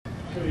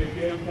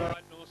And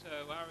also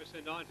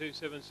RSN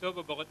 927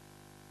 Silver Bullet.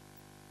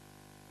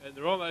 And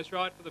they're almost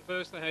right for the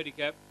first, the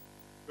handicap.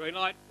 Green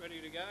light,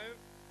 ready to go.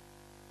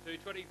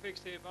 220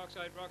 fixed here, box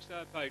 8,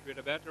 Rockstar Patriot,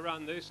 about to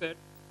run this set.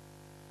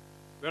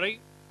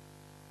 Ready?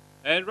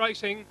 And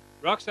racing.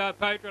 Rockstar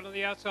Patriot on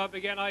the outside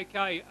began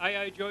okay.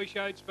 AO Joy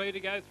showed speed to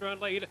go through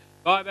and lead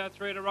by about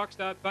 3 to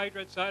Rockstar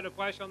Patriot. Soda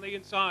Flash on the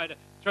inside.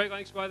 3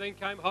 lengths by then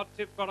came Hot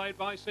Tip, followed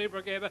by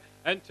Seabrook Ever,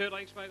 and 2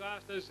 lengths by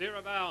last is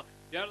Zero Bale.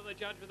 Down to the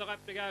judge with the lap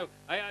to go.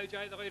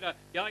 AOJ the leader,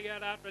 going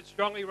out after it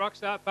strongly.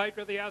 Rockstar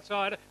Patriot the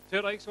outside.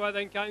 2 lengths away,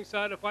 then came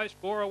Soda Flash.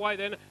 4 away,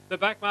 then the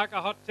back marker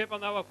Hot Tip,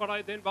 and they were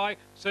followed then by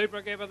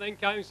Seabrook Ever, then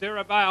came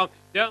Zero Bale.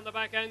 Down the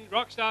back end,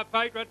 Rockstar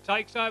Patriot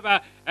takes over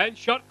and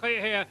shot clear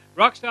here.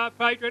 Rockstar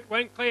Patriot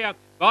went clear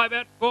by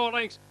about 4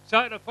 lengths.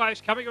 Soda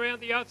Flash coming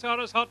around the outside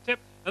as Hot Tip,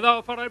 and they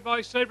were followed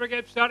by Seabrook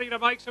Ever starting to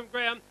make some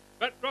ground.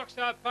 But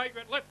Rockstar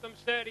Patriot left them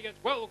standing.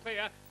 It's well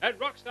clear. And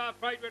Rockstar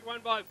Patriot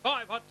won by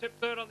 5. Hot Tip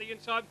third on the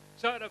inside.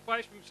 Soda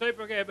Flash from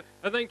Seabrook Ebb.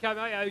 And then came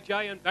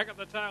AOJ, and back at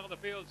the tail of the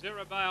field,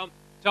 Zero Bale.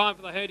 Time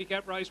for the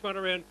handicap race, 1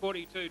 around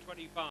 42.25.